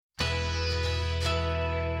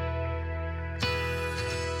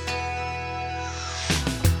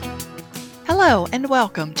Hello and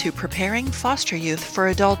welcome to Preparing Foster Youth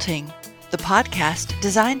for Adulting, the podcast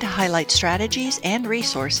designed to highlight strategies and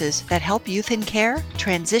resources that help youth in care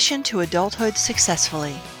transition to adulthood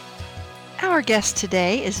successfully. Our guest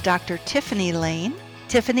today is Dr. Tiffany Lane.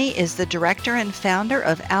 Tiffany is the director and founder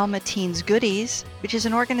of Alma Teens Goodies, which is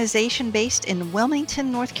an organization based in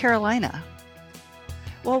Wilmington, North Carolina.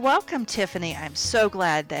 Well, welcome, Tiffany. I'm so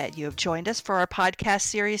glad that you have joined us for our podcast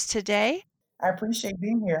series today. I appreciate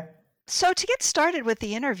being here. So to get started with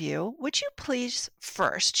the interview, would you please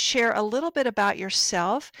first share a little bit about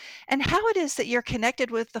yourself and how it is that you're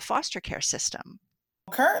connected with the foster care system?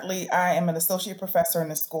 Currently, I am an associate professor in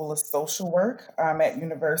the School of Social Work at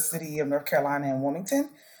University of North Carolina in Wilmington.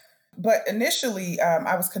 But initially,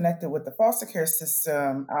 I was connected with the foster care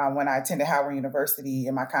system when I attended Howard University,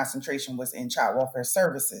 and my concentration was in child welfare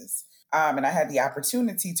services. And I had the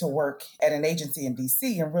opportunity to work at an agency in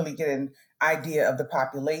DC and really get an idea of the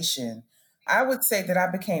population. I would say that I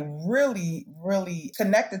became really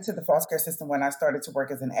connected to the foster care system when I started to work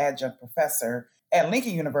as an adjunct professor at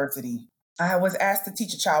Lincoln University. I was asked to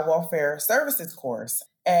teach a child welfare services course.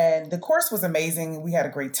 And the course was amazing. We had a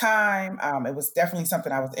great time. It was definitely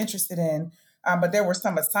something I was interested in. But there were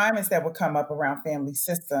some assignments that would come up around family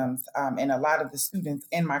systems. And a lot of the students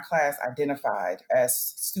in my class identified as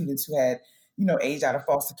students who had, aged out of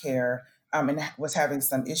foster care and was having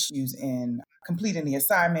some issues in completing the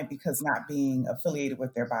assignment because not being affiliated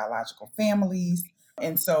with their biological families.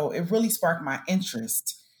 And so it really sparked my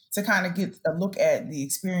interest to kind of get a look at the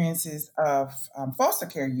experiences of foster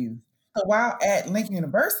care youth. So while at Lincoln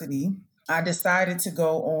University, I decided to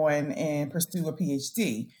go on and pursue a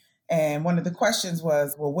PhD. And one of the questions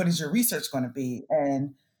was, well, what is your research going to be?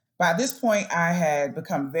 And by this point, I had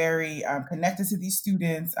become very connected to these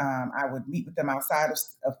students. I would meet with them outside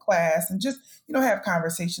of class and just, have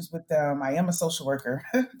conversations with them. I am a social worker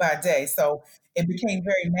by day. So it became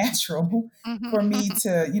very natural for me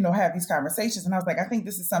to, have these conversations. And I was like, I think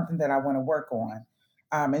this is something that I want to work on.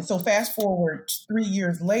 And so fast forward 3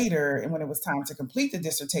 years later, and when it was time to complete the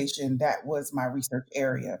dissertation, that was my research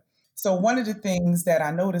area. So one of the things that I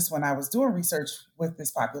noticed when I was doing research with this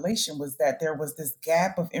population was that there was this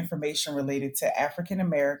gap of information related to African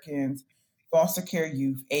Americans, foster care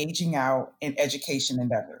youth aging out in education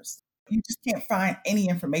endeavors. You just can't find any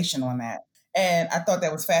information on that. And I thought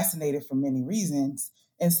that was fascinating for many reasons.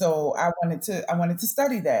 And so I wanted to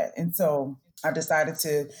study that. And so I decided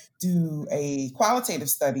to do a qualitative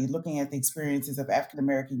study looking at the experiences of African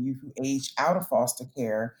American youth who age out of foster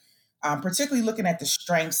care, particularly looking at the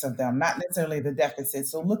strengths of them, not necessarily the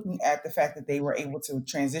deficits. So looking at the fact that they were able to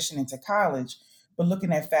transition into college, but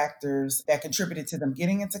looking at factors that contributed to them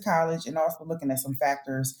getting into college and also looking at some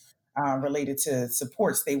factors related to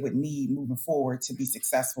supports they would need moving forward to be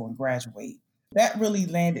successful and graduate. That really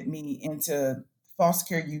landed me into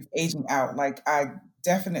foster care youth aging out. Like I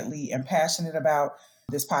definitely am passionate about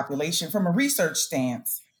this population from a research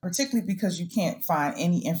stance, particularly because you can't find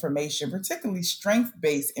any information, particularly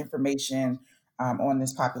strength-based information on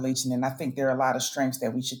this population. And I think there are a lot of strengths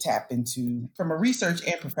that we should tap into from a research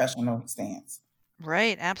and professional stance.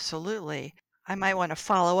 Right, absolutely. I might want to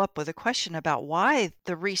follow up with a question about why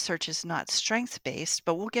the research is not strength-based,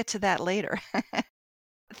 but we'll get to that later.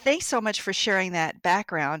 Thanks so much for sharing that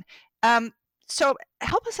background. So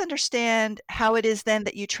help us understand how it is then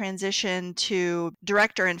that you transition to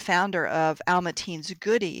director and founder of Alma Teens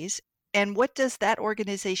Goodies, and what does that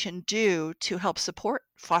organization do to help support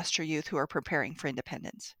foster youth who are preparing for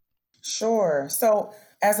independence? Sure. So,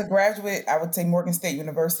 as a graduate, I would say Morgan State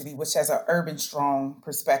University, which has an urban strong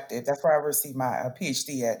perspective. That's where I received my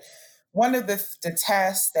PhD at. One of the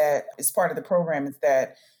tasks that is part of the program is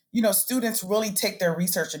that, students really take their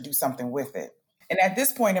research and do something with it. And at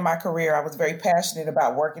this point in my career, I was very passionate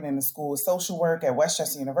about working in the School of Social Work at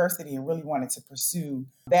Westchester University and really wanted to pursue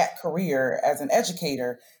that career as an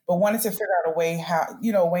educator, but wanted to figure out a way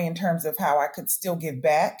a way in terms of how I could still give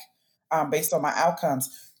back based on my outcomes.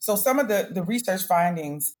 So some of the research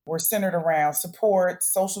findings were centered around support,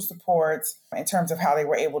 social supports, in terms of how they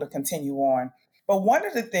were able to continue on. But one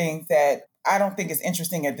of the things that I don't think is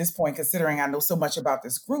interesting at this point, considering I know so much about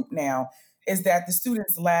this group now, is that the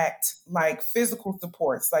students lacked like physical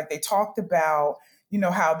supports. Like they talked about,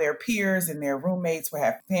 how their peers and their roommates would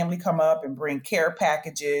have family come up and bring care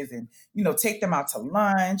packages and, take them out to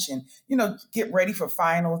lunch and, get ready for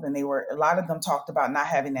finals. And a lot of them talked about not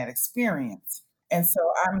having that experience. And so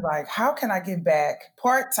I'm like, how can I give back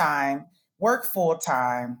part time, work full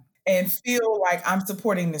time, and feel like I'm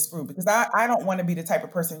supporting this group? Because I don't want to be the type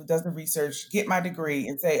of person who does the research, get my degree,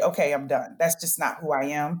 and say, okay, I'm done. That's just not who I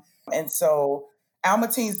am. And so Alma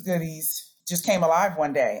Teens Goodies just came alive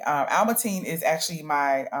one day. Almatine is actually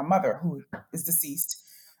my mother, who is deceased.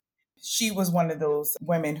 She was one of those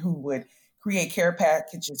women who would create care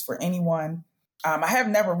packages for anyone. I have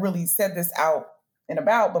never really said this out and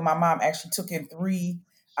about, but my mom actually took in three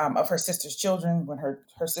of her sister's children when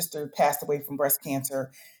her sister passed away from breast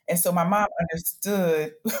cancer. And so my mom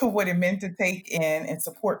understood what it meant to take in and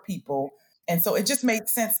support people. And so it just made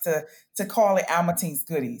sense to call it Almatine's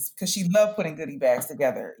Goodies because she loved putting goodie bags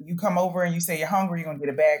together. You come over and you say you're hungry, you're going to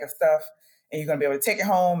get a bag of stuff and you're going to be able to take it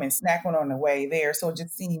home and snack on the way there. So it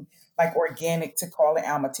just seemed like organic to call it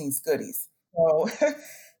Almatine's Goodies. So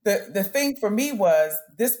the thing for me was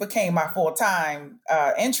this became my full-time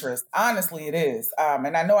interest. Honestly, it is.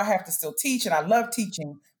 And I know I have to still teach and I love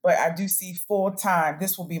teaching, but I do see full-time.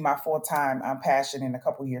 This will be my full-time passion in a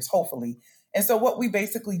couple of years, hopefully. And so what we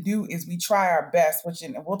basically do is we try our best,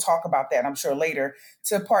 and we'll talk about that, I'm sure, later,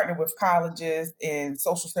 to partner with colleges and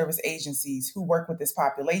social service agencies who work with this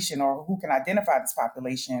population or who can identify this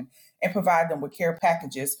population and provide them with care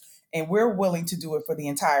packages. And we're willing to do it for the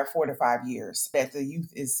entire 4 to 5 years that the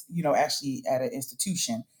youth is, actually at an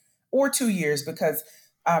institution, or 2 years, because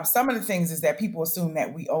some of the things is that people assume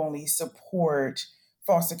that we only support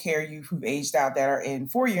foster care youth who've aged out that are in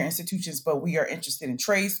 4-year institutions, but we are interested in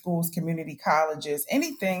trade schools, community colleges,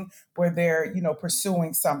 anything where they're,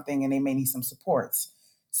 pursuing something and they may need some supports.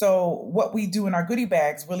 So what we do in our goodie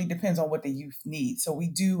bags really depends on what the youth need. So we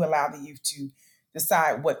do allow the youth to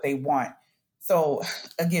decide what they want. So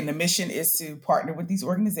again, the mission is to partner with these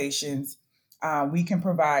organizations. We can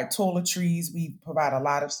provide toiletries. We provide a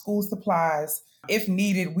lot of school supplies. If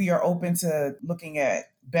needed, we are open to looking at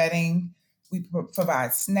bedding. We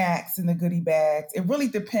provide snacks in the goodie bags. It really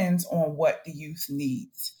depends on what the youth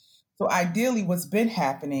needs. So ideally, what's been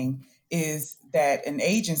happening is that an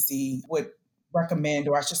agency would recommend,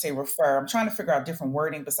 or I should say refer. I'm trying to figure out different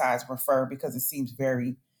wording besides refer because it seems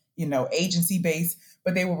very, agency based,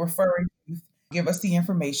 but they will refer youth, give us the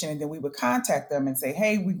information, and then we would contact them and say,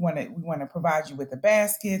 hey, we want to provide you with a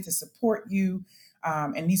basket to support you.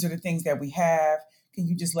 And these are the things that we have. Can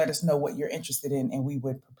you just let us know what you're interested in? And we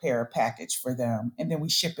would prepare a package for them. And then we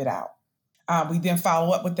ship it out. We then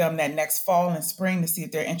follow up with them that next fall and spring to see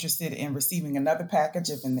if they're interested in receiving another package.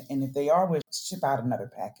 And if they are, we'll ship out another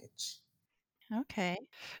package. Okay.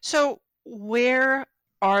 So where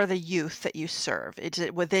are the youth that you serve? Is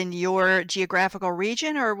it within your geographical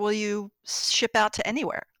region or will you ship out to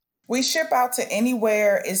anywhere? We ship out to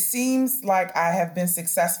anywhere. It seems like I have been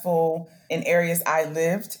successful in areas I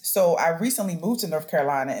lived. So I recently moved to North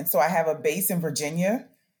Carolina, and so I have a base in Virginia.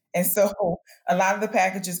 And so a lot of the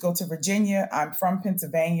packages go to Virginia. I'm from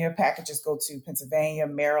Pennsylvania. Packages go to Pennsylvania,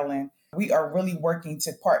 Maryland. We are really working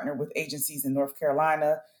to partner with agencies in North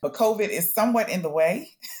Carolina. But COVID is somewhat in the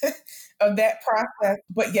way of that process.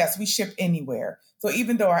 But yes, we ship anywhere. So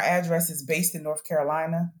even though our address is based in North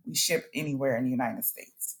Carolina, we ship anywhere in the United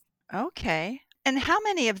States. Okay. And how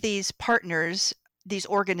many of these partners, these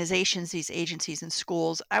organizations, these agencies and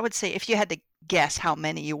schools, I would say if you had to guess how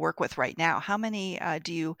many you work with right now, how many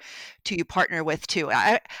do you partner with too?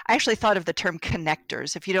 I actually thought of the term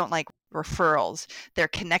connectors. If you don't like referrals, they're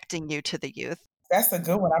connecting you to the youth. That's a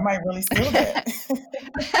good one. I might really steal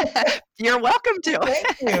that. You're welcome to.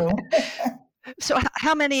 Thank you. So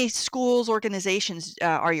how many schools, organizations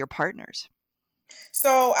are your partners?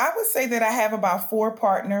 So I would say that I have about 4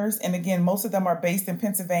 partners. And again, most of them are based in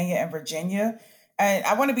Pennsylvania and Virginia. And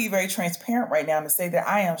I want to be very transparent right now to say that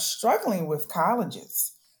I am struggling with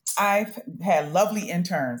colleges. I've had lovely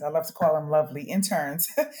interns. I love to call them lovely interns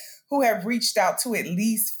who have reached out to at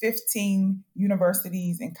least 15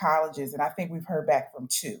 universities and colleges. And I think we've heard back from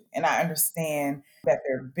 2. And I understand that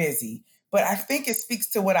they're busy. But I think it speaks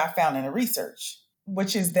to what I found in the research,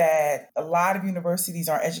 which is that a lot of universities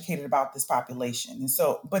aren't educated about this population. And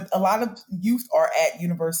so, but a lot of youth are at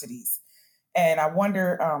universities. And I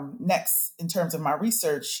wonder next, in terms of my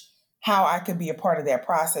research, how I could be a part of that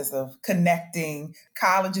process of connecting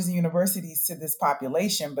colleges and universities to this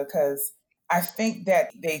population, because I think that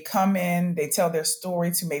they come in, they tell their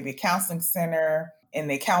story to maybe a counseling center, and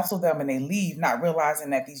they counsel them and they leave, not realizing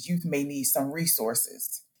that these youth may need some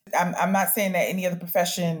resources. I'm not saying that any other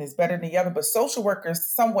profession is better than the other, but social workers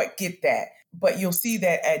somewhat get that. But you'll see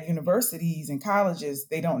that at universities and colleges,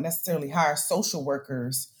 they don't necessarily hire social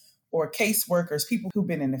workers or caseworkers, people who've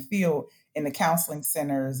been in the field in the counseling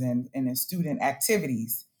centers and in student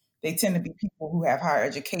activities. They tend to be people who have higher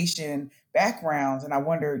education backgrounds. And I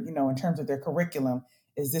wonder, in terms of their curriculum,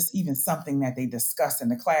 is this even something that they discuss in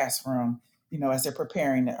the classroom, as they're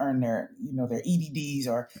preparing to earn their EDDs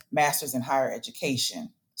or masters in higher education?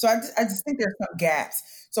 So I just think there's some gaps.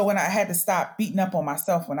 So when I had to stop beating up on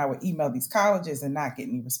myself when I would email these colleges and not get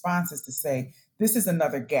any responses to say, this is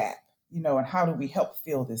another gap, and how do we help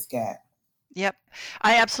fill this gap? Yep.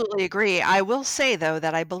 I absolutely agree. I will say, though,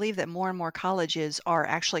 that I believe that more and more colleges are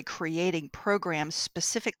actually creating programs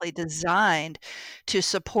specifically designed to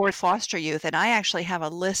support foster youth. And I actually have a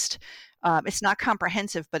list. It's not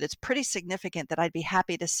comprehensive, but it's pretty significant that I'd be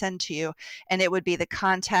happy to send to you. And it would be the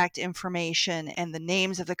contact information and the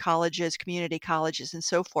names of the colleges, community colleges, and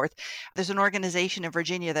so forth. There's an organization in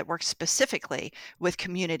Virginia that works specifically with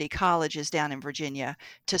community colleges down in Virginia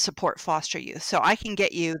to support foster youth. So I can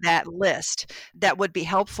get you that list. That would be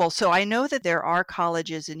helpful. So I know that there are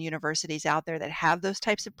colleges and universities out there that have those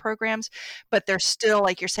types of programs, but there's still,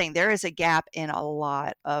 like you're saying, there is a gap in a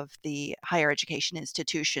lot of the higher education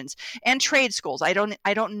institutions and trade schools. I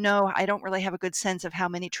don't know. I don't really have a good sense of how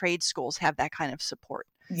many trade schools have that kind of support.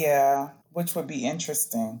 Yeah, which would be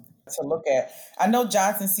interesting to look at. I know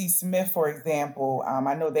Johnson C. Smith, for example,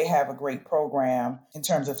 I know they have a great program in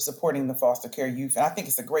terms of supporting the foster care youth. And I think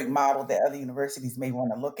it's a great model that other universities may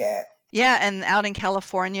want to look at. Yeah, and out in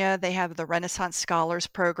California, they have the Renaissance Scholars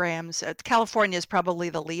programs. California is probably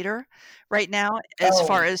the leader right now as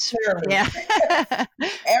far Oh, as, clearly. yeah.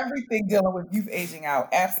 Everything dealing with youth aging out.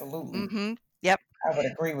 Absolutely. hmm Yep. I would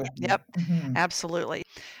agree with you. Yep. Absolutely.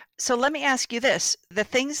 So let me ask you this. The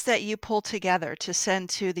things that you pull together to send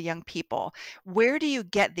to the young people, where do you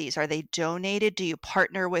get these? Are they donated? Do you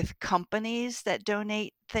partner with companies that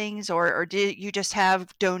donate things, or do you just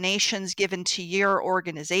have donations given to your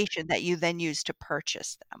organization that you then use to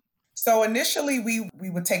purchase them? So initially we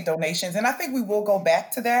would take donations, and I think we will go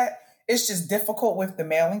back to that. It's just difficult with the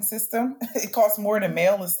mailing system. It costs more to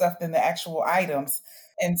mail the stuff than the actual items.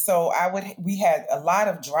 And so we had a lot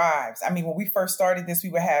of drives. I mean, when we first started this, we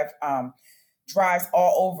would have drives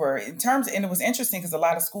all over and it was interesting because a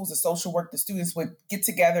lot of schools of social work, the students would get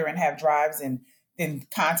together and have drives and then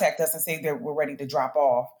contact us and say that we're ready to drop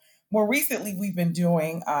off. More recently, we've been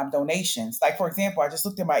doing donations. Like, for example, I just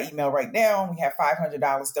looked at my email right now and we have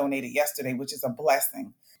 $500 donated yesterday, which is a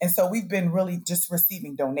blessing. And so we've been really just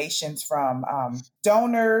receiving donations from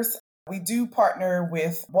donors. We do partner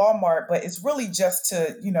with Walmart, but it's really just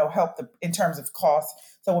to, help in terms of cost.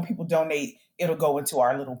 So when people donate, it'll go into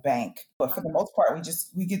our little bank. But for the most part,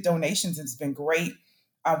 we get donations and it's been great.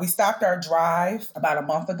 We stopped our drive about a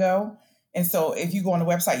month ago. And so if you go on the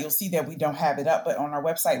website, you'll see that we don't have it up, but on our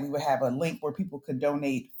website, we would have a link where people could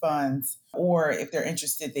donate funds, or if they're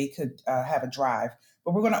interested, they could have a drive.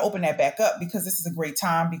 But we're going to open that back up because this is a great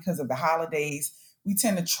time because of the holidays. We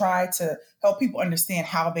tend to try to help people understand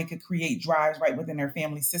how they could create drives right within their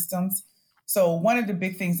family systems. So one of the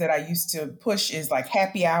big things that I used to push is like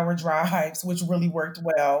happy hour drives, which really worked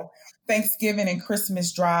well. Thanksgiving and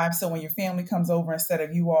Christmas drives. So when your family comes over, instead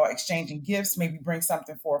of you all exchanging gifts, maybe bring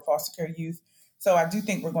something for foster care youth. So I do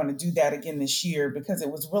think we're going to do that again this year because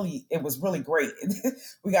it was really great.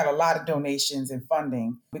 We got a lot of donations and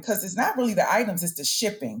funding because it's not really the items, it's the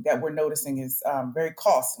shipping that we're noticing is very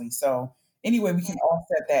costly. So any way we can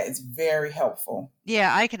offset that is very helpful.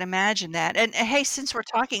 Yeah, I can imagine that. And hey, since we're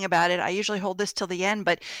talking about it, I usually hold this till the end,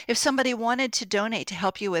 but if somebody wanted to donate to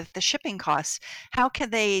help you with the shipping costs, how can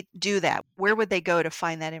they do that? Where would they go to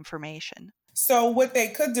find that information? So what they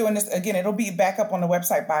could do, and this again, it'll be back up on the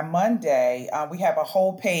website by Monday. We have a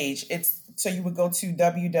whole page. So you would go to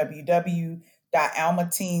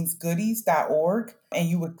www.almateensgoodies.org and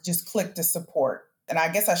you would just click to support. And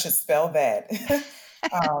I guess I should spell that.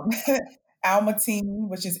 um, Almateen,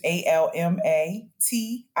 which is ALMATIN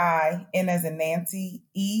as in Nancy,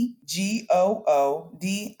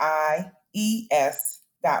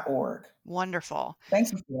 EGOODIES.org. Wonderful.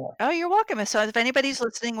 Thank you for that. Oh, you're welcome. So if anybody's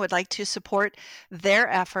listening would like to support their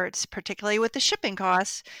efforts, particularly with the shipping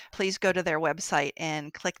costs, please go to their website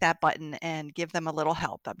and click that button and give them a little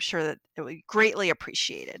help. I'm sure that it would be greatly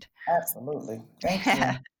appreciated. Absolutely. Thank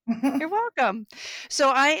you. You're welcome. So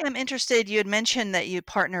I am interested, you had mentioned that you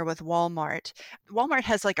partner with Walmart. Walmart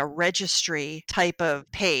has like a registry type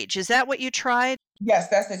of page. Is that what you tried? Yes,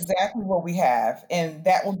 that's exactly what we have. And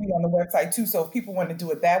that will be on the website too. So if people want to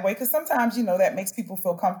do it that way, because sometimes, that makes people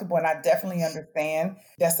feel comfortable. And I definitely understand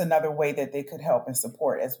that's another way that they could help and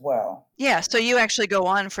support as well. Yeah, so you actually go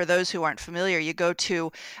on, for those who aren't familiar, you go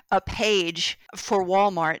to a page for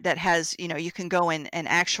Walmart that has, you can go in and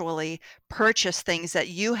actually purchase things that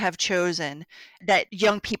you have chosen that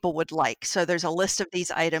young people would like. So there's a list of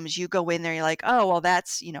these items. You go in there, you're like, oh, well,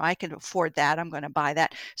 that's, I can afford that. I'm going to buy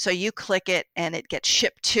that. So you click it and it gets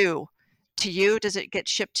shipped to you. Does it get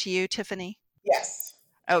shipped to you, Tiffany? Yes.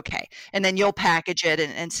 Okay. And then you'll package it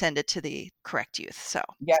and send it to the correct youth. So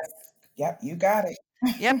yes. Yep, you got it.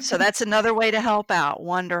 Yep. So that's another way to help out.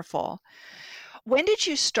 Wonderful. When did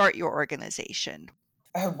you start your organization?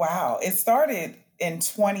 Oh, wow. It started in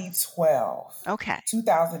 2012. Okay.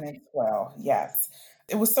 2012, yes.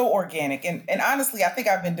 It was so organic. And honestly, I think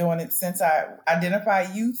I've been doing it since I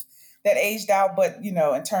identified youth that aged out. But,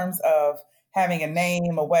 in terms of having a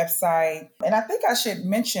name, a website, and I think I should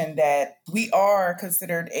mention that we are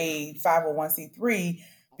considered a 501c3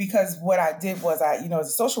 because what I did was as a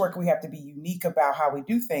social worker, we have to be unique about how we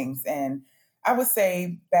do things. And I would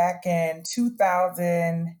say back in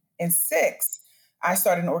 2006, I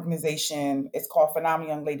started an organization. It's called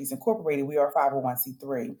Phenomenal Young Ladies Incorporated. We are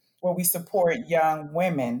 501c3, where we support young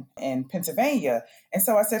women in Pennsylvania. And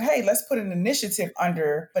so I said, hey, let's put an initiative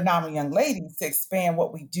under Phenomenal Young Ladies to expand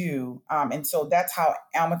what we do. And so that's how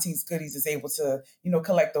Almateens Goodies is able to,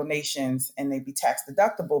 collect donations, and they be tax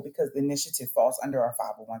deductible because the initiative falls under our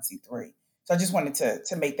 501c3. So I just wanted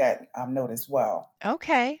to make that note as well.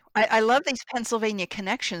 Okay. I love these Pennsylvania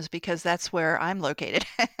connections because that's where I'm located.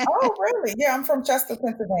 Oh, really? Yeah, I'm from Chester,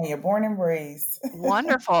 Pennsylvania, born and raised.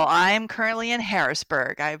 Wonderful. I'm currently in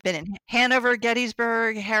Harrisburg. I've been in Hanover,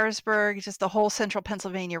 Gettysburg, Harrisburg, just the whole central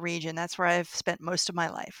Pennsylvania region. That's where I've spent most of my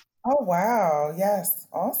life. Oh, wow. Yes.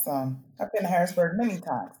 Awesome. I've been to Harrisburg many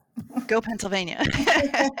times. Go Pennsylvania.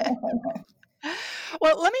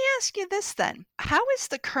 Well, let me ask you this then. How is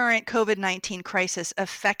the current COVID-19 crisis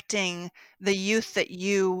affecting the youth that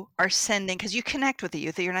you are sending? Because you connect with the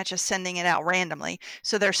youth, you're not just sending it out randomly.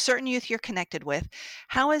 So there are certain youth you're connected with.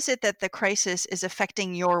 How is it that the crisis is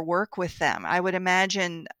affecting your work with them? I would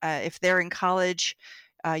imagine if they're in college,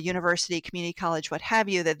 university, community college, what have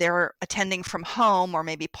you, that they're attending from home or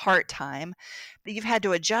maybe part-time, that you've had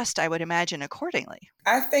to adjust, I would imagine, accordingly.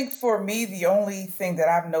 I think for me, the only thing that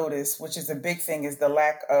I've noticed, which is a big thing, is the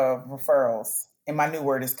lack of referrals. And my new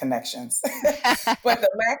word is connections. But the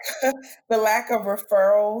lack of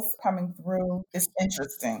referrals coming through is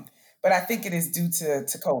interesting. But I think it is due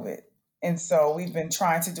to COVID. And so we've been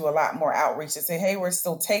trying to do a lot more outreach to say, hey, we post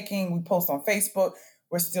on Facebook,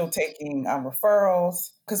 we're still taking referrals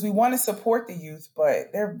because we want to support the youth,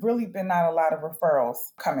 but there have really been not a lot of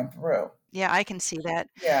referrals coming through. Yeah, I can see that.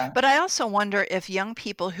 Yeah. But I also wonder if young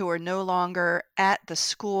people who are no longer at the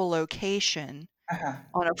school location Uh-huh.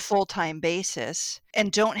 on a full-time basis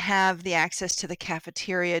and don't have the access to the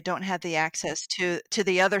cafeteria, don't have the access to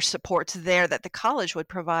the other supports there that the college would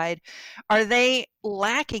provide, are they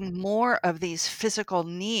lacking more of these physical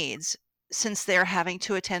needs since they're having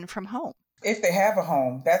to attend from home? If they have a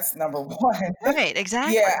home, that's number one. Right,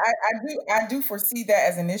 exactly. Yeah, I do foresee that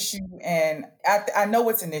as an issue, and I know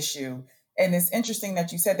it's an issue. And it's interesting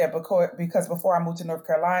that you said that because before I moved to North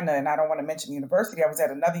Carolina, and I don't want to mention university, I was at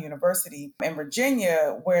another university in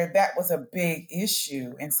Virginia where that was a big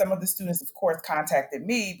issue. And some of the students, of course, contacted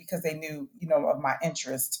me because they knew, of my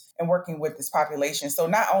interest in working with this population. So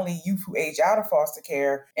not only youth who age out of foster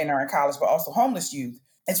care and are in college, but also homeless youth.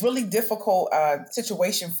 It's really difficult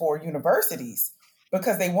situation for universities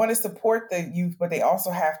because they want to support the youth, but they also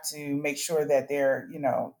have to make sure that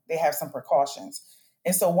they have some precautions.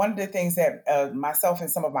 And so one of the things that myself and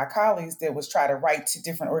some of my colleagues did was try to write to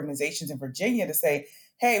different organizations in Virginia to say,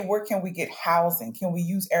 hey, where can we get housing? Can we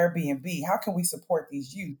use Airbnb? How can we support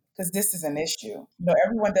these youth? Because this is an issue.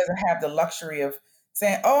 Everyone doesn't have the luxury of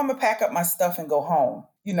saying, oh, I'm going to pack up my stuff and go home.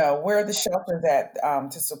 Where are the shelters at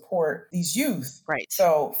to support these youth? Right.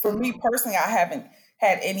 So for me personally, I haven't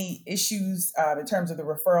had any issues in terms of the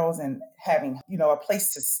referrals and having, a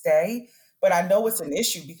place to stay. But I know it's an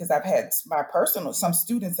issue because I've had some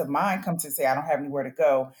students of mine come to say, I don't have anywhere to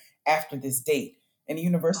go after this date. And the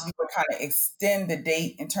university would kind of extend the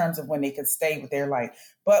date in terms of when they could stay, but they're like,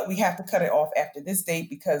 but we have to cut it off after this date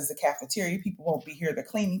because the cafeteria people won't be here. The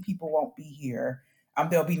cleaning people won't be here.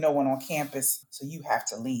 There'll be no one on campus. So you have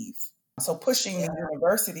to leave. So pushing the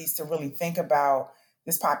universities to really think about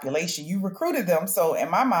this population. You recruited them. So in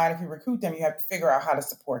my mind, if you recruit them, you have to figure out how to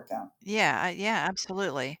support them. Yeah,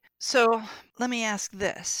 absolutely. So let me ask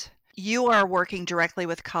this. You are working directly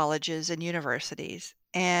with colleges and universities,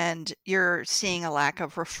 and you're seeing a lack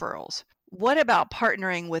of referrals. What about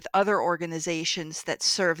partnering with other organizations that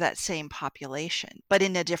serve that same population, but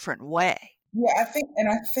in a different way? Yeah, I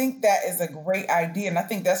think that is a great idea. And I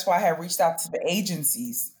think that's why I have reached out to the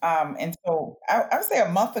agencies. And so I would say a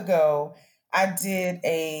month ago, I did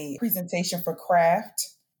a presentation for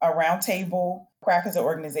CRAFT, a roundtable. CRAFT is an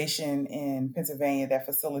organization in Pennsylvania that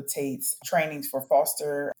facilitates trainings for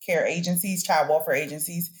foster care agencies, child welfare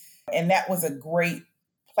agencies. And that was a great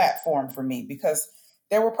platform for me because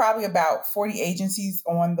there were probably about 40 agencies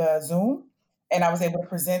on the Zoom. And I was able to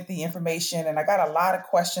present the information, and I got a lot of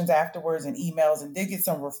questions afterwards and emails and did get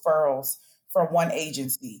some referrals from one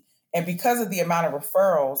agency. And because of the amount of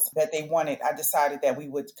referrals that they wanted, I decided that we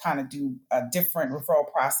would kind of do a different referral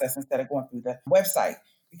process instead of going through the website,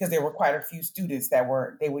 because there were quite a few students that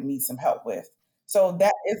they would need some help with. So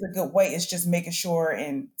that is a good way. It's just making sure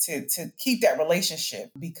and to keep that relationship,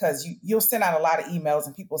 because you'll send out a lot of emails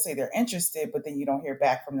and people say they're interested, but then you don't hear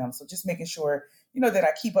back from them. So just making sure, that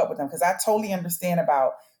I keep up with them, because I totally understand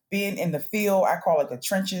about being in the field. I call it the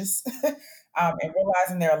trenches. And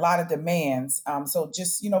realizing there are a lot of demands. So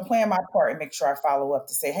just, playing my part and make sure I follow up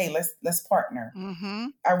to say, hey, let's partner. Mm-hmm.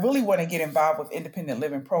 I really want to get involved with independent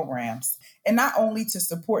living programs, and not only to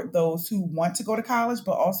support those who want to go to college,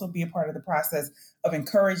 but also be a part of the process of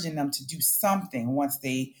encouraging them to do something once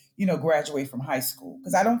they, graduate from high school.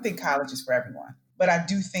 Because I don't think college is for everyone, but I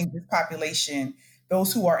do think this population,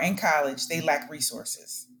 those who are in college, they lack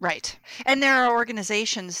resources. Right. And there are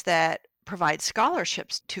organizations that provide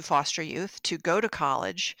scholarships to foster youth to go to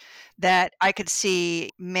college that I could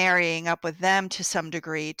see marrying up with them to some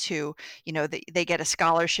degree to, they get a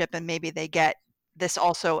scholarship and maybe they get this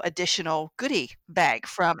also additional goodie bag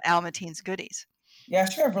from Almateen's Goodies. Yeah,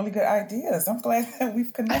 you have really good ideas. I'm glad that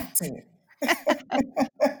we've connected.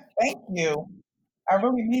 Thank you. I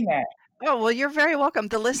really mean that. Oh, well, you're very welcome.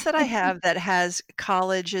 The list that I have that has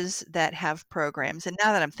colleges that have programs, and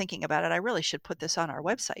now that I'm thinking about it, I really should put this on our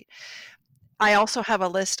website. I also have a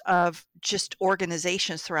list of just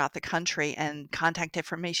organizations throughout the country and contact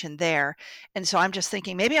information there. And so I'm just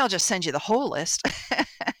thinking maybe I'll just send you the whole list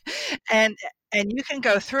and you can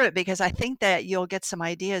go through it, because I think that you'll get some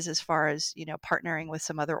ideas as far as, partnering with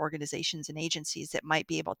some other organizations and agencies that might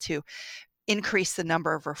be able to increase the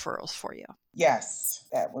number of referrals for you. Yes,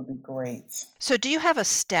 that would be great. So do you have a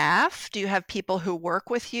staff? Do you have people who work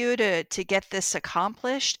with you to get this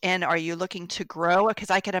accomplished? And are you looking to grow? Because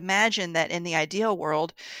I could imagine that in the ideal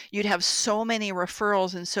world, you'd have so many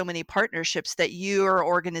referrals and so many partnerships that your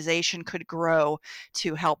organization could grow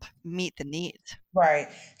to help meet the needs. Right.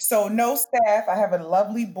 So no staff. I have a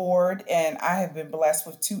lovely board, and I have been blessed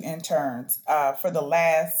with 2 interns.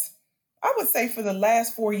 I would say for the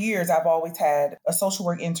last 4 years, I've always had a social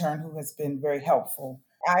work intern who has been very helpful.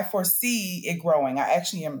 I foresee it growing. I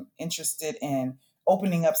actually am interested in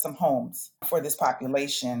opening up some homes for this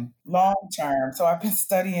population long term. So I've been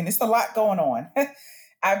studying, it's a lot going on.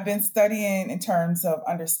 I've been studying in terms of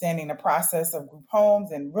understanding the process of group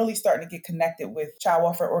homes and really starting to get connected with child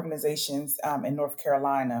welfare organizations in North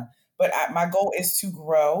Carolina. But my goal is to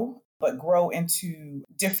grow into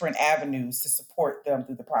different avenues to support them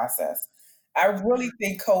through the process. I really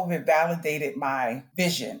think COVID validated my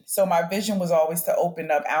vision. So my vision was always to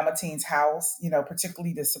open up Almateen's House,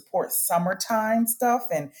 particularly to support summertime stuff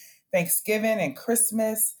and Thanksgiving and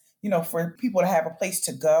Christmas, for people to have a place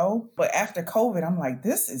to go. But after COVID, I'm like,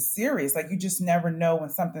 this is serious. Like, you just never know when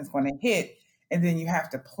something's going to hit. And then you have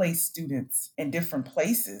to place students in different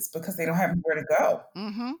places because they don't have anywhere to go.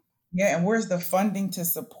 Mm-hmm. Yeah, and where's the funding to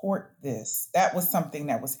support this? That was something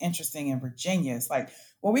that was interesting in Virginia. It's like,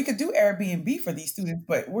 well, we could do Airbnb for these students,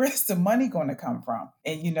 but where's the money going to come from?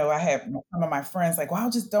 And, I have some of my friends like, well, I'll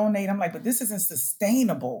just donate. I'm like, but this isn't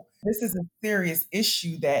sustainable. This is a serious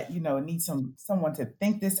issue that, needs someone to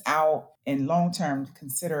think this out and long-term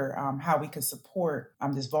consider how we could support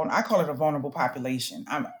this vulnerable. I call it a vulnerable population.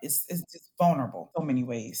 It's just vulnerable in so many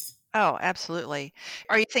ways. Oh, absolutely.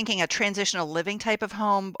 Are you thinking a transitional living type of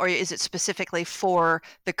home, or is it specifically for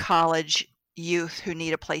the college youth who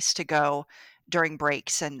need a place to go during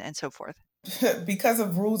breaks and so forth? Because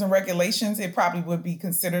of rules and regulations, it probably would be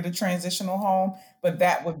considered a transitional home, but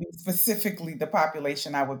that would be specifically the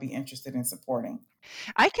population I would be interested in supporting.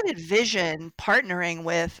 I can envision partnering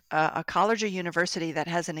with a college or university that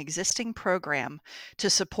has an existing program to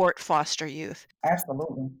support foster youth,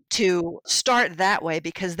 Absolutely. to start that way,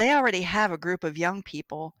 because they already have a group of young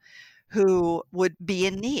people who would be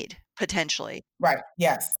in need potentially. Right.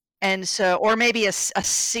 Yes. And so, or maybe a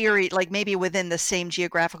series, like maybe within the same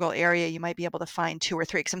geographical area, you might be able to find 2 or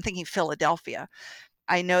 3, because I'm thinking Philadelphia.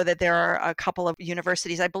 I know that there are a couple of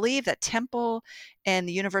universities, I believe that Temple and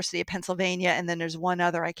the University of Pennsylvania, and then there's one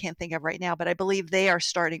other I can't think of right now, but I believe they are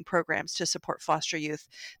starting programs to support foster youth.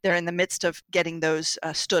 They're in the midst of getting those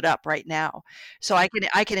stood up right now. So I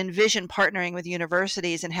can envision partnering with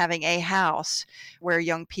universities and having a house where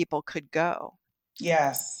young people could go.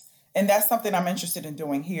 Yes. And that's something I'm interested in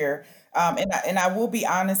doing here. And I will be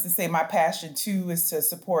honest and say my passion too is to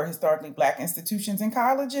support historically Black institutions and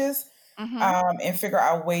colleges. Mm-hmm. And figure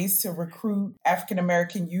out ways to recruit African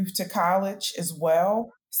American youth to college as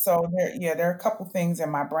well. So there are a couple things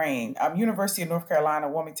in my brain. University of North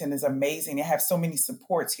Carolina, Wilmington is amazing. They have so many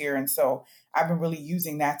supports here. And so I've been really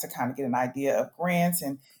using that to kind of get an idea of grants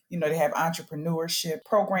and, They have entrepreneurship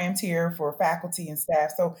programs here for faculty and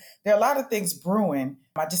staff. So there are a lot of things brewing.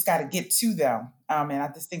 I just got to get to them. And I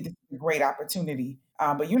just think this is a great opportunity.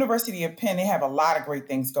 But University of Penn, they have a lot of great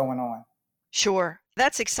things going on. Sure.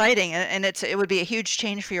 That's exciting. And it would be a huge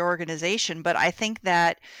change for your organization. But I think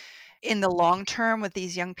that in the long term with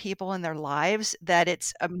these young people in their lives, that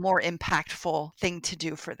it's a more impactful thing to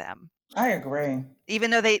do for them. I agree.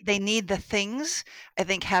 Even though they need the things, I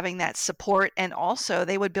think having that support, and also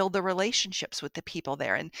they would build the relationships with the people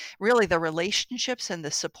there. And really the relationships and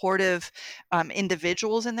the supportive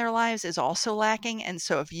individuals in their lives is also lacking. And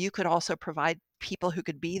so if you could also provide people who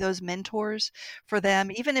could be those mentors for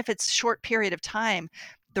them, even if it's a short period of time,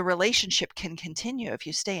 the relationship can continue if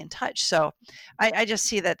you stay in touch. So I just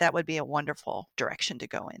see that would be a wonderful direction to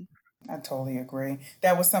go in. I totally agree.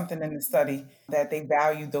 That was something in the study that they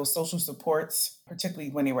valued those social supports, particularly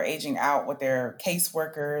when they were aging out with their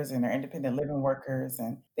caseworkers and their independent living workers,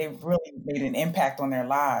 and they really made an impact on their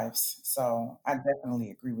lives. So I definitely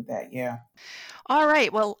agree with that. Yeah. All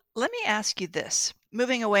right. Well, let me ask you this.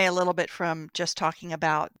 Moving away a little bit from just talking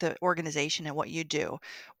about the organization and what you do,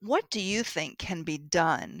 what do you think can be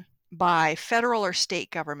done by federal or state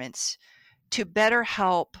governments to better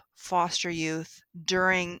help foster youth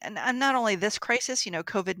during, and not only this crisis,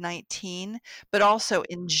 COVID-19, but also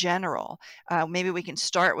in general? Maybe we can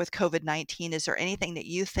start with COVID-19. Is there anything that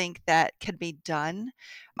you think that can be done?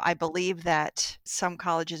 I believe that some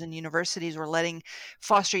colleges and universities were letting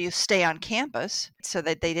foster youth stay on campus so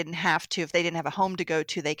that they didn't have to, if they didn't have a home to go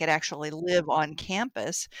to, they could actually live on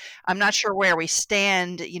campus. I'm not sure where we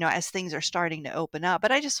stand, as things are starting to open up,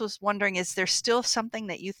 but I just was wondering, is there still something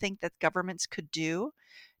that you think that governments could do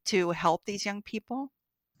to help these young people?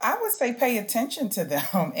 I would say pay attention to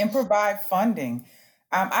them and provide funding.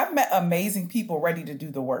 I've met amazing people ready to do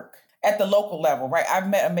the work at the local level, right? I've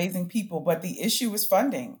met amazing people, but the issue is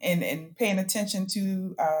funding and paying attention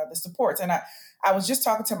to the supports. And I was just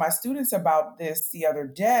talking to my students about this the other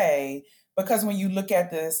day, because when you look at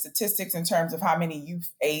the statistics in terms of how many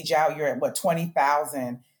youth age out, you're at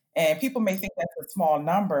 20,000. And people may think that's a small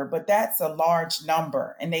number, but that's a large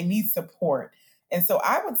number and they need support. And so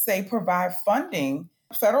I would say provide funding,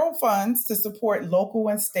 federal funds to support local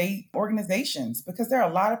and state organizations, because there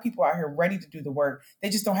are a lot of people out here ready to do the work. They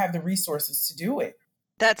just don't have the resources to do it.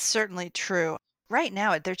 That's certainly true. Right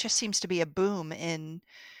now, there just seems to be a boom and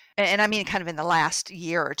I mean kind of in the last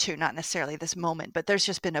year or two, not necessarily this moment, but there's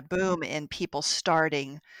just been a boom in people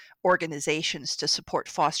starting organizations to support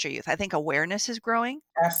foster youth. I think awareness is growing.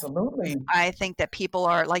 Absolutely. I think that people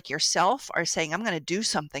are like yourself are saying, I'm going to do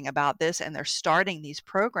something about this, and they're starting these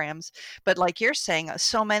programs. But like you're saying,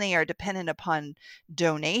 so many are dependent upon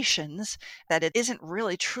donations that it isn't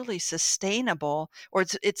really truly sustainable, or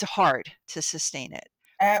it's hard to sustain it.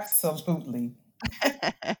 Absolutely.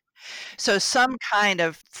 So some kind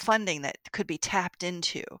of funding that could be tapped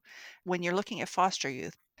into when you're looking at foster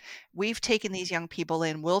youth. We've taken these young people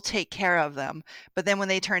in, we'll take care of them, but then when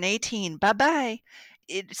they turn 18, bye-bye.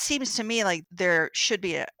 It seems to me like there should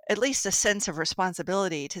be at least a sense of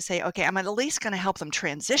responsibility to say, okay, I'm at least going to help them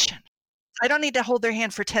transition. I don't need to hold their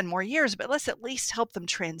hand for 10 more years, but let's at least help them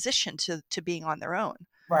transition to being on their own.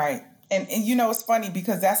 Right. And it's funny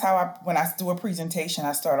because that's how when I do a presentation,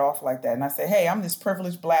 I start off like that. And I say, hey, I'm this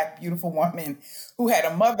privileged, Black, beautiful woman who had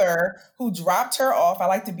a mother who dropped her off. I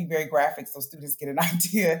like to be very graphic so students get an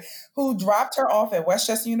idea. Who dropped her off at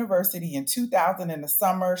Westchester University in 2000 in the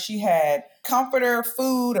summer. She had comforter,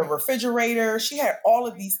 food, a refrigerator. She had all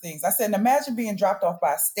of these things. I said, imagine being dropped off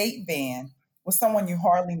by a state van with someone you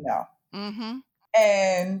hardly know. Mm-hmm.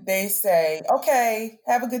 And they say, okay,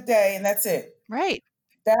 have a good day. And that's it. Right.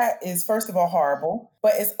 That is, first of all, horrible,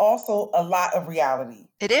 but it's also a lot of reality.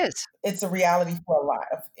 It is. It's a reality for a lot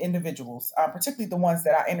of individuals, particularly the ones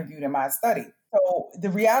that I interviewed in my study. So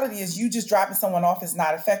the reality is you just dropping someone off is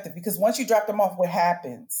not effective, because once you drop them off, what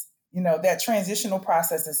happens? That transitional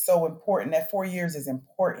process is so important. That 4 years is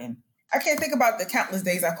important. I can't think about the countless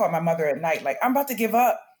days I called my mother at night, like, I'm about to give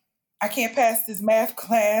up. I can't pass this math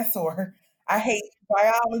class, or I hate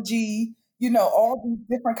biology. All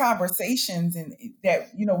these different conversations and that,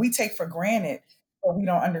 we take for granted, but we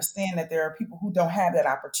don't understand that there are people who don't have that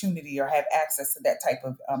opportunity or have access to that type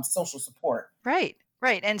of social support. Right.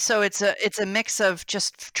 Right. And so it's a mix of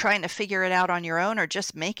just trying to figure it out on your own or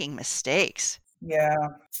just making mistakes. Yeah.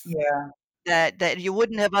 Yeah. That you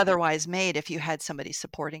wouldn't have otherwise made if you had somebody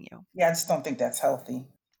supporting you. Yeah. I just don't think that's healthy.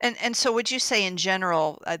 And so would you say in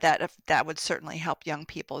general that would certainly help young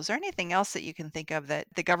people? Is there anything else that you can think of that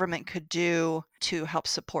the government could do to help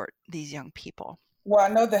support these young people? Well,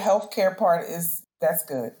 I know the healthcare part that's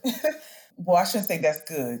good. Well, I shouldn't say that's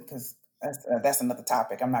good, because That's another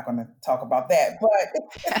topic. I'm not going to talk about that.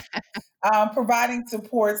 But providing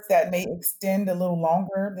supports that may extend a little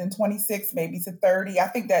longer than 26, maybe to 30.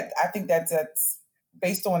 That's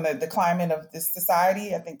based on the climate of this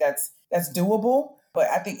society. I think that's doable. But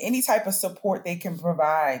I think any type of support they can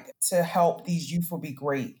provide to help these youth will be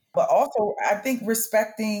great. But also, I think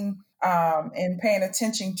respecting and paying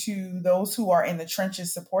attention to those who are in the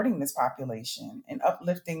trenches supporting this population and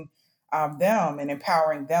uplifting them and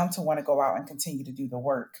empowering them to want to go out and continue to do the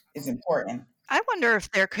work is important. I wonder if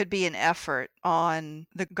there could be an effort on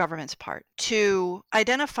the government's part to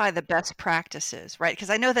identify the best practices, right? Because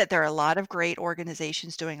I know that there are a lot of great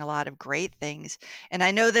organizations doing a lot of great things. And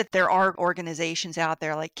I know that there are organizations out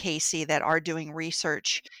there like Casey that are doing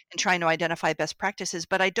research and trying to identify best practices.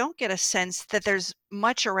 But I don't get a sense that there's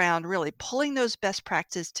much around really pulling those best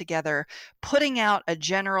practices together, putting out a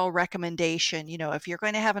general recommendation. If you're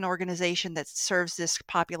going to have an organization that serves this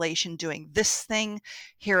population doing this thing,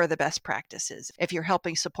 here are the best practices. If you're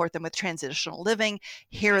helping support them with transitional living,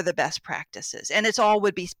 here are the best practices. And it's all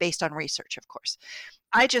would be based on research, of course.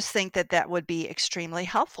 I just think that that would be extremely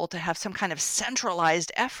helpful to have some kind of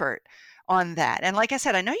centralized effort on that. And like I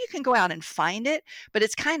said, I know you can go out and find it, but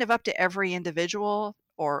it's kind of up to every individual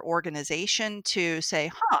or organization to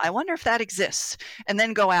say, I wonder if that exists, and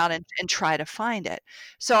then go out and try to find it.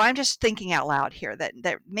 So I'm just thinking out loud here that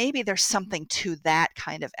maybe there's something to that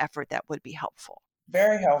kind of effort that would be helpful.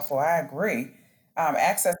 Very helpful. I agree.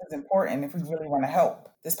 Access is important. If we really want to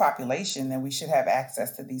help this population, then we should have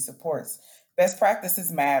access to these supports. Best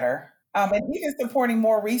practices matter. And even supporting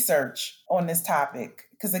more research on this topic,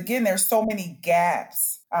 because again, there's so many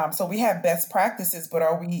gaps. So we have best practices, but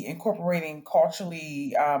are we incorporating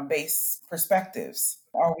culturally based perspectives?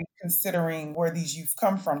 Are we considering where these youth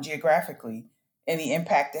come from geographically and the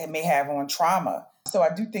impact that it may have on trauma? So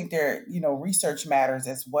I do think research matters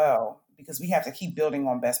as well, because we have to keep building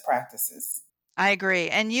on best practices. I agree.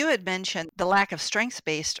 And you had mentioned the lack of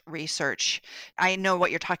strengths-based research. I know what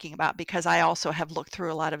you're talking about because I also have looked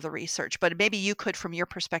through a lot of the research, but maybe you could, from your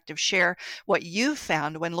perspective, share what you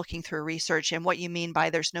found when looking through research and what you mean by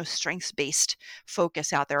there's no strengths-based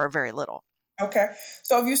focus out there, or very little. Okay.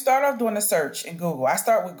 So if you start off doing a search in Google, I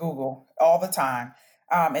start with Google all the time.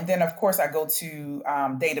 And then, of course, I go to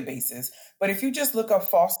databases. But if you just look up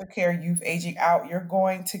foster care youth aging out, you're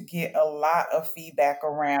going to get a lot of feedback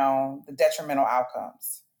around the detrimental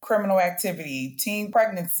outcomes, criminal activity, teen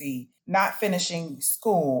pregnancy, not finishing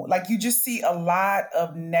school. Like, you just see a lot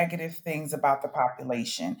of negative things about the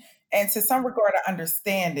population. And to some regard, I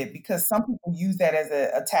understand it, because some people use that as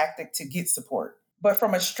a tactic to get support. But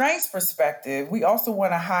from a strengths perspective, we also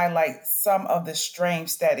want to highlight some of the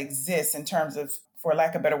strengths that exist in terms of, for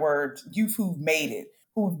lack of a better word, youth who've made it,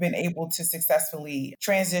 who've been able to successfully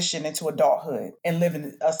transition into adulthood and live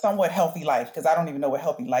in a somewhat healthy life, because I don't even know what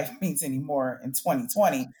healthy life means anymore in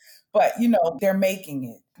 2020. But, they're making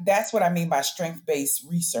it. That's what I mean by strength-based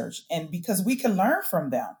research. And because we can learn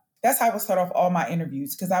from them. That's how I would start off all my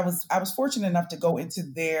interviews, because I was fortunate enough to go into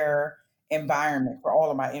their environment for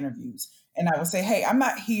all of my interviews. And I would say, hey, I'm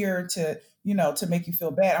not here to make you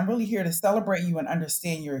feel bad. I'm really here to celebrate you and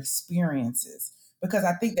understand your experiences, because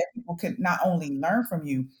I think that people could not only learn from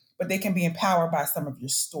you, but they can be empowered by some of your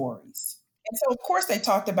stories. And so, of course, they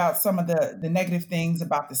talked about some of the negative things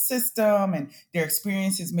about the system and their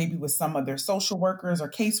experiences, maybe with some of their social workers or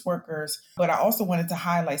caseworkers. But I also wanted to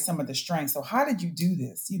highlight some of the strengths. So how did you do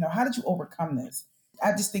this? How did you overcome this?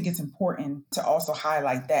 I just think it's important to also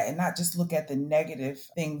highlight that and not just look at the negative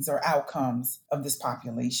things or outcomes of this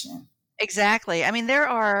population. Exactly. I mean, there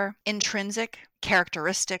are intrinsic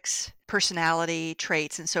characteristics, personality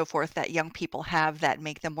traits, and so forth that young people have that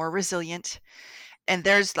make them more resilient. And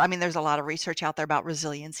there's a lot of research out there about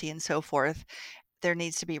resiliency and so forth. There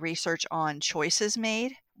needs to be research on choices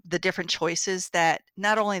made, the different choices that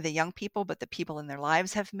not only the young people, but the people in their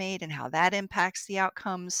lives have made, and how that impacts the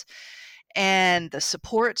outcomes, and the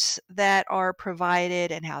supports that are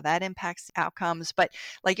provided and how that impacts outcomes. But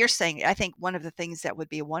like you're saying, I think one of the things that would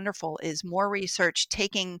be wonderful is more research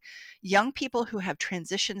taking young people who have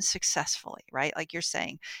transitioned successfully, right? Like you're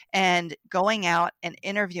saying, and going out and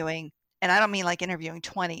interviewing. And I don't mean like interviewing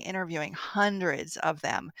 20, interviewing hundreds of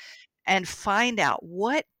them, and find out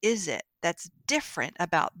what is it that's different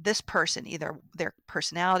about this person, either their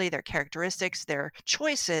personality, their characteristics, their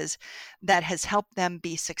choices, that has helped them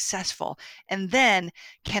be successful. And then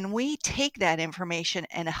can we take that information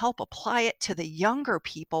and help apply it to the younger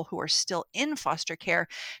people who are still in foster care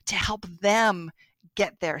to help them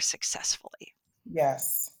get there successfully?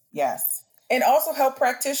 Yes, yes. And also help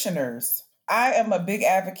practitioners. I am a big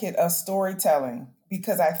advocate of storytelling,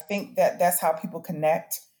 because I think that that's how people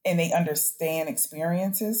connect. and they understand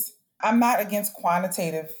experiences. I'm not against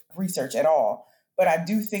quantitative research at all, but I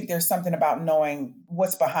do think there's something about knowing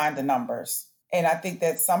what's behind the numbers. And I think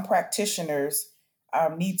that some practitioners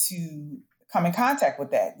need to come in contact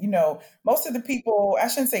with that. Most of the people, I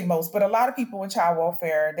shouldn't say most, but a lot of people in child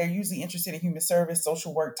welfare, they're usually interested in human service,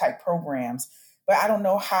 social work type programs. But I don't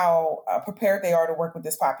know how prepared they are to work with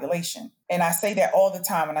this population. And I say that all the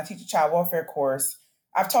time when I teach a child welfare course.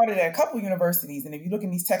 I've taught it at a couple of universities. And if you look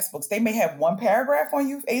in these textbooks, they may have one paragraph on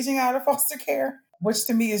youth aging out of foster care, which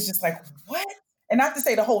to me is just like, what? And not to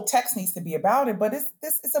say the whole text needs to be about it, but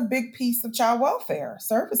it's a big piece of child welfare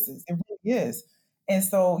services. It really is. And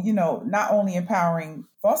so, not only empowering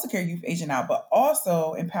foster care youth aging out, but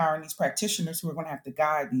also empowering these practitioners who are going to have to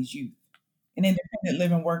guide these youth and independent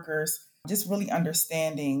living workers, just really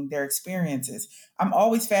understanding their experiences. I'm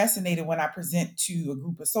always fascinated when I present to a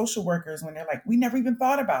group of social workers when they're like, we never even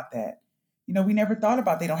thought about that. We never thought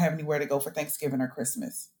about they don't have anywhere to go for Thanksgiving or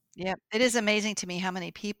Christmas. Yeah, it is amazing to me how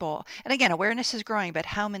many people, and again, awareness is growing, but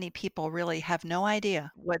how many people really have no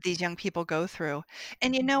idea what these young people go through.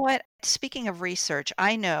 And you know what? Speaking of research,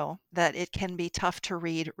 I know that it can be tough to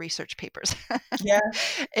read research papers. Yeah.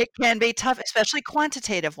 It can be tough, especially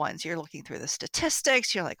quantitative ones. You're looking through the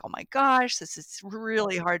statistics. You're like, oh my gosh, this is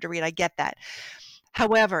really hard to read. I get that.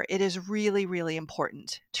 However, it is really, really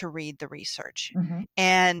important to read the research. Mhm.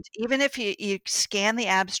 And even if you scan the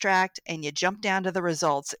abstract and you jump down to the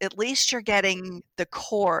results, at least you're getting the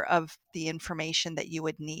core of the information that you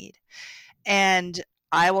would need. And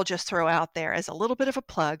I will just throw out there as a little bit of a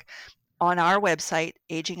plug, on our website,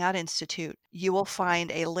 Aging Out Institute, you will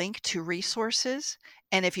find a link to resources.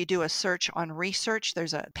 And if you do a search on research,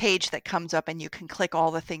 there's a page that comes up and you can click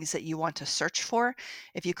all the things that you want to search for.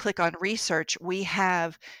 If you click on research, we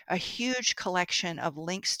have a huge collection of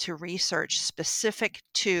links to research specific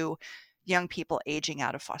to young people aging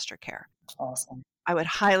out of foster care. Awesome. I would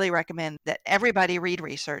highly recommend that everybody read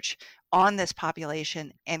research on this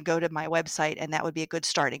population and go to my website, and that would be a good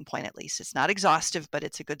starting point at least. It's not exhaustive, but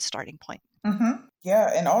it's a good starting point. Mm-hmm.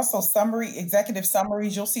 Yeah, and also executive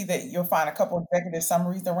summaries. You'll find a couple of executive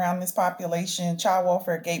summaries around this population. Child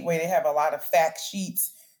Welfare Gateway, they have a lot of fact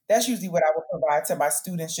sheets. That's usually what I would provide to my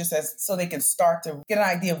students just so they can start to get an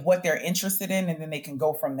idea of what they're interested in, and then they can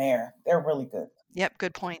go from there. They're really good. Yep,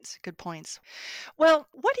 good points. Good points. Well,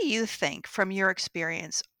 what do you think from your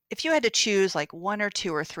experience, if you had to choose like one or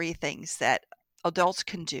two or three things that adults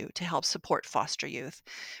can do to help support foster youth,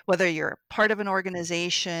 whether you're part of an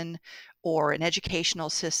organization or an educational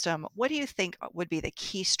system, what do you think would be the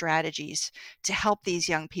key strategies to help these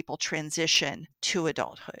young people transition to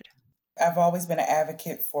adulthood? I've always been an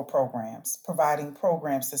advocate for programs, providing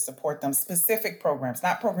programs to support them, specific programs,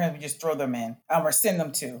 not programs we just throw them in or send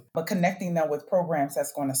them to, but connecting them with programs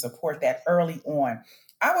that's going to support that early on.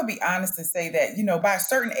 I would be honest to say that, by a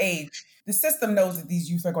certain age, the system knows that these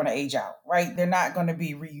youth are going to age out, right? They're not going to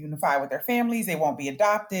be reunified with their families. They won't be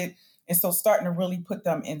adopted. And so starting to really put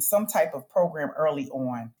them in some type of program early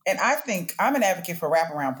on. And I think I'm an advocate for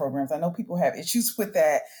wraparound programs. I know people have issues with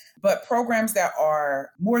that, but programs that are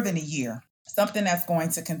more than a year, something that's going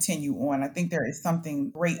to continue on. I think there is something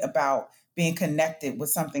great about being connected with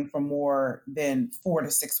something for more than 4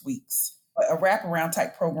 to 6 weeks. A wraparound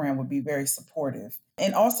type program would be very supportive.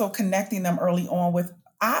 And also connecting them early on with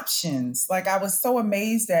options. Like I was so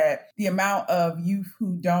amazed at the amount of youth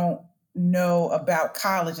who don't know about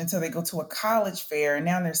college until they go to a college fair. And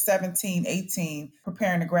now they're 17, 18,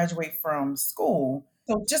 preparing to graduate from school.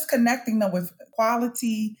 So just connecting them with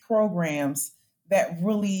quality programs that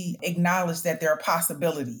really acknowledge that there are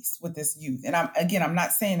possibilities with this youth. And I'm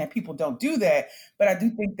not saying that people don't do that, but I do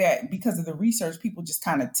think that because of the research, people just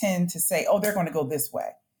kind of tend to say, oh, they're going to go this way.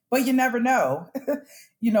 But you never know,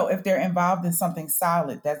 if they're involved in something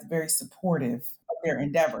solid that's very supportive of their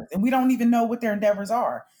endeavors. And we don't even know what their endeavors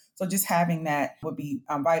are. So just having that would be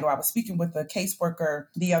vital. I was speaking with a caseworker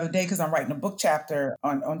the other day because I'm writing a book chapter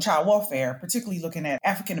on child welfare, particularly looking at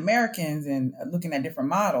African Americans and looking at different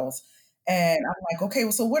models. And I'm like, okay,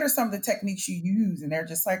 well, so what are some of the techniques you use? And they're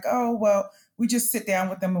just like, oh, well, we just sit down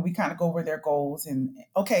with them and we kind of go over their goals. And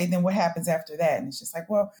okay, then what happens after that? And it's just like,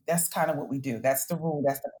 well, that's kind of what we do. That's the rule.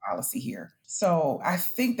 That's the policy here. So I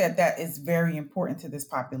think that is very important to this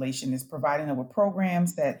population, is providing them with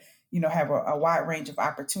programs that have a wide range of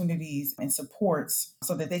opportunities and supports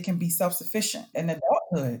so that they can be self-sufficient in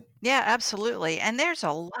adulthood. Yeah, absolutely. And there's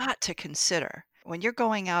a lot to consider. When you're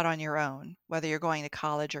going out on your own, whether you're going to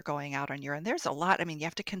college or going out on your own, there's a lot. I mean, you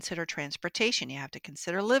have to consider transportation, you have to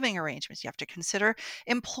consider living arrangements, you have to consider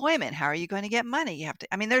employment. How are you going to get money? You have to,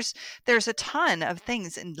 I mean, there's a ton of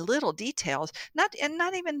things and little details, not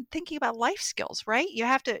even thinking about life skills, right? You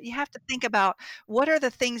have to think about what are the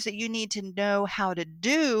things that you need to know how to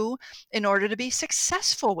do in order to be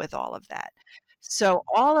successful with all of that. So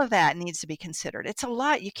all of that needs to be considered. It's a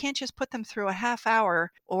lot. You can't just put them through a half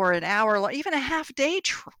hour or an hour, even a half day,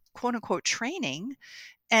 quote unquote, training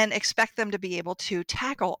and expect them to be able to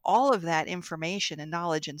tackle all of that information and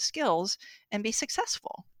knowledge and skills and be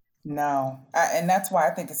successful. No. And that's why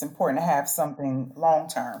I think it's important to have something long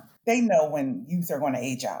term. They know when youth are going to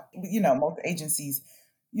age out. Most agencies,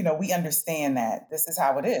 we understand that this is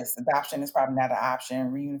how it is. Adoption is probably not an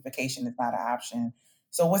option, reunification is not an option.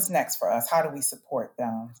 So, what's next for us? How do we support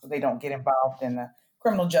them so they don't get involved in the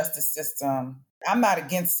criminal justice system? I'm not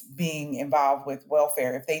against being involved with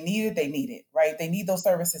welfare. If they need it, they need it, right? They need those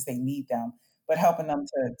services, they need them. But helping them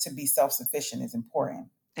to be self sufficient is important.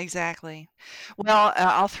 Exactly. Well,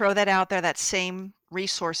 I'll throw that out there. That same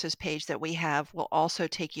resources page that we have will also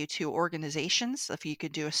take you to organizations. If you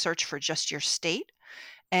could do a search for just your state,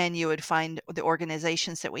 and you would find the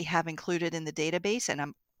organizations that we have included in the database. And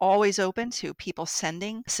I'm always open to people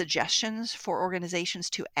sending suggestions for organizations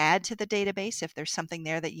to add to the database if there's something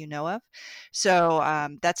there that you know of. So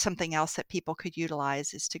that's something else that people could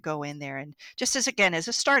utilize, is to go in there and just as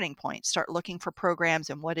a starting point, start looking for programs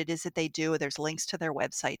and what it is that they do. There's links to their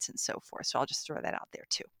websites and so forth. So I'll just throw that out there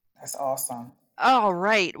too. That's awesome. All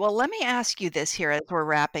right. Well, let me ask you this here as we're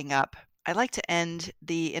wrapping up. I like to end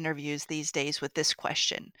the interviews these days with this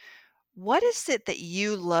question. What is it that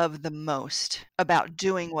you love the most about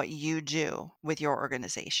doing what you do with your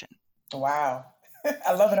organization? Wow.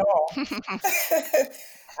 I love it all.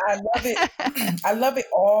 I love it. I love it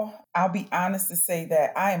all. I'll be honest to say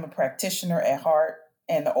that I am a practitioner at heart.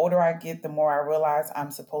 And the older I get, the more I realize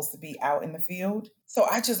I'm supposed to be out in the field. So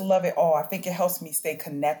I just love it all. I think it helps me stay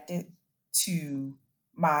connected to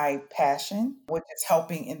my passion, which is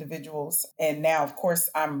helping individuals. And now, of course,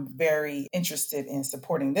 I'm very interested in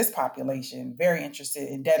supporting this population, very interested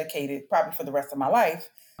and dedicated probably for the rest of my life.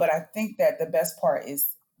 But I think that the best part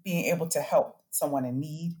is being able to help someone in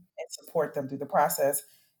need and support them through the process.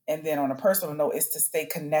 And then on a personal note, is to stay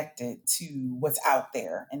connected to what's out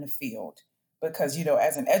there in the field. Because,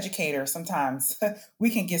 as an educator, sometimes we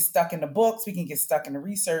can get stuck in the books, we can get stuck in the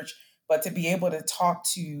research, but to be able to talk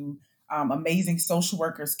to amazing social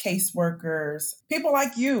workers, caseworkers, people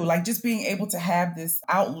like you, like just being able to have this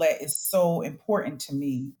outlet is so important to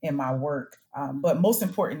me in my work. But most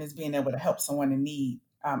important is being able to help someone in need.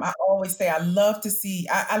 I always say I love to see,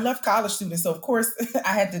 I love college students. So of course I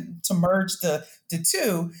had to merge the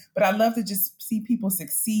two, but I love to just see people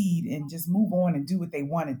succeed and just move on and do what they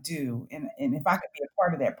want to do. And if I could be a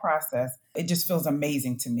part of that process, it just feels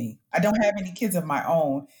amazing to me. I don't have any kids of my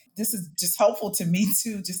own. This is just helpful to me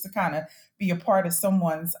too, just to kind of be a part of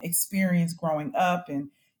someone's experience growing up and,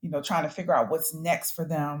 trying to figure out what's next for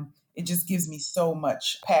them. It just gives me so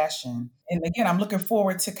much passion. And again, I'm looking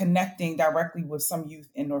forward to connecting directly with some youth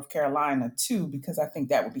in North Carolina too, because I think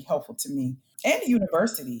that would be helpful to me and the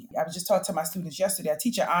university. I was just talking to my students yesterday. I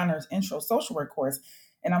teach an honors intro social work course.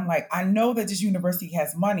 And I'm like, I know that this university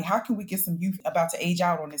has money. How can we get some youth about to age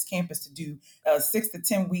out on this campus to do a 6 to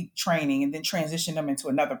 10 week training and then transition them into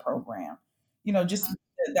another program? Just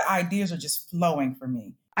the ideas are just flowing for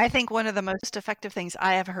me. I think one of the most effective things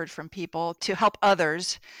I have heard from people to help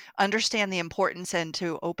others understand the importance and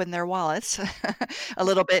to open their wallets a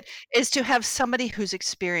little bit is to have somebody who's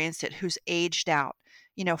experienced it, who's aged out.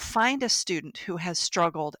 Find a student who has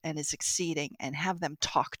struggled and is succeeding and have them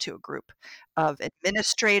talk to a group of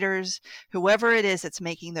administrators, whoever it is that's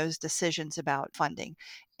making those decisions about funding.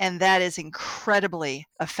 And that is incredibly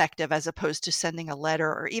effective as opposed to sending a letter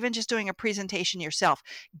or even just doing a presentation yourself.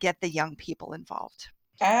 Get the young people involved.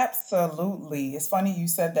 Absolutely. It's funny you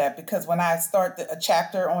said that because when I start a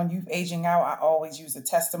chapter on youth aging out, I always use a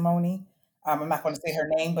testimony. I'm not going to say her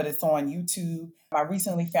name, but it's on YouTube. I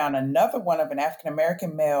recently found another one of an African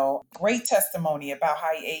American male, great testimony about how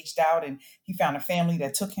he aged out and he found a family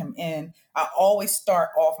that took him in. I always start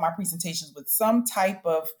off my presentations with some type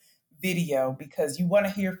of video because you want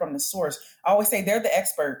to hear from the source. I always say they're the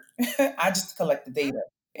expert. I just collect the data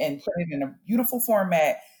and put it in a beautiful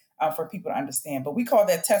format for people to understand. But we call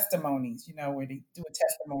that testimonies, where they do a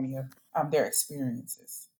testimony of their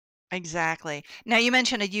experiences. Exactly. Now, you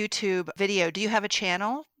mentioned a YouTube video. Do you have a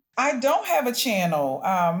channel I don't have a channel.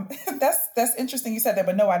 That's interesting you said that,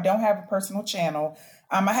 but no, I don't have a personal channel.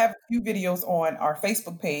 I have a few videos on our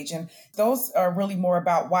Facebook page, and those are really more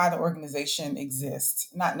about why the organization exists,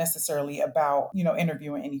 not necessarily about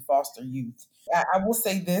interviewing any foster youth. I will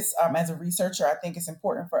say this, as a researcher, I think it's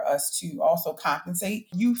important for us to also compensate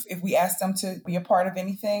youth if we ask them to be a part of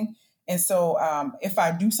anything. And so, if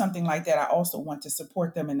I do something like that, I also want to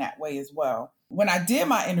support them in that way as well. When I did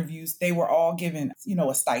my interviews, they were all given,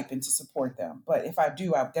 a stipend to support them. But if I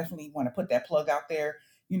do, I definitely want to put that plug out there.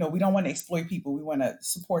 We don't want to exploit people. We want to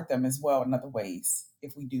support them as well in other ways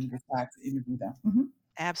if we do decide to interview them.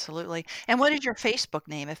 Absolutely. And what is your Facebook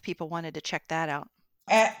name if people wanted to check that out?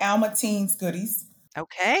 At Alma Teens Goodies.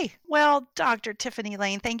 Okay. Well, Dr. Tiffany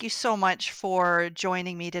Lane, thank you so much for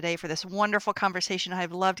joining me today for this wonderful conversation.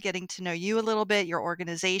 I've loved getting to know you a little bit, your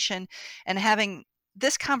organization, and having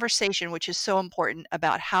this conversation, which is so important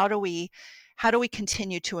about how do we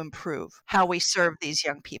continue to improve how we serve these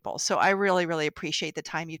young people. So I really, really appreciate the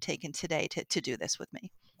time you've taken today to do this with me.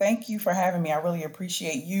 Thank you for having me. I really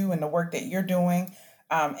appreciate you and the work that you're doing.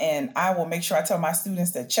 And I will make sure I tell my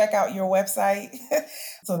students to check out your website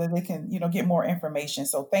so that they can, get more information.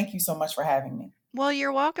 So thank you so much for having me. Well,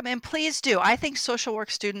 you're welcome. And please do. I think social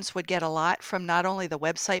work students would get a lot from not only the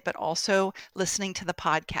website, but also listening to the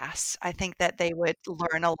podcasts. I think that they would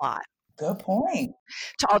learn a lot. Good point.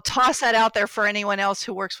 I'll toss that out there for anyone else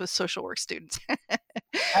who works with social work students.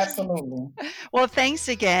 Absolutely. Well, thanks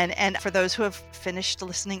again. And for those who have finished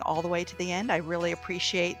listening all the way to the end, I really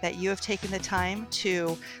appreciate that you have taken the time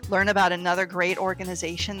to learn about another great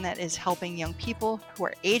organization that is helping young people who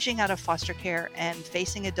are aging out of foster care and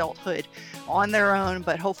facing adulthood on their own,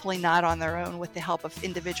 but hopefully not on their own, with the help of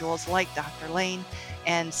individuals like Dr. Lane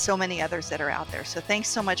and so many others that are out there. So thanks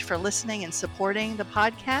so much for listening and supporting the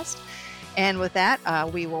podcast. And with that,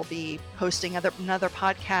 we will be posting another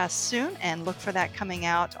podcast soon, and look for that coming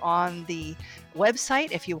out on the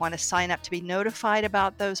website. If you want to sign up to be notified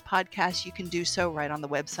about those podcasts, you can do so right on the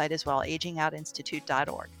website as well,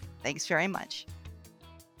 agingoutinstitute.org. Thanks very much.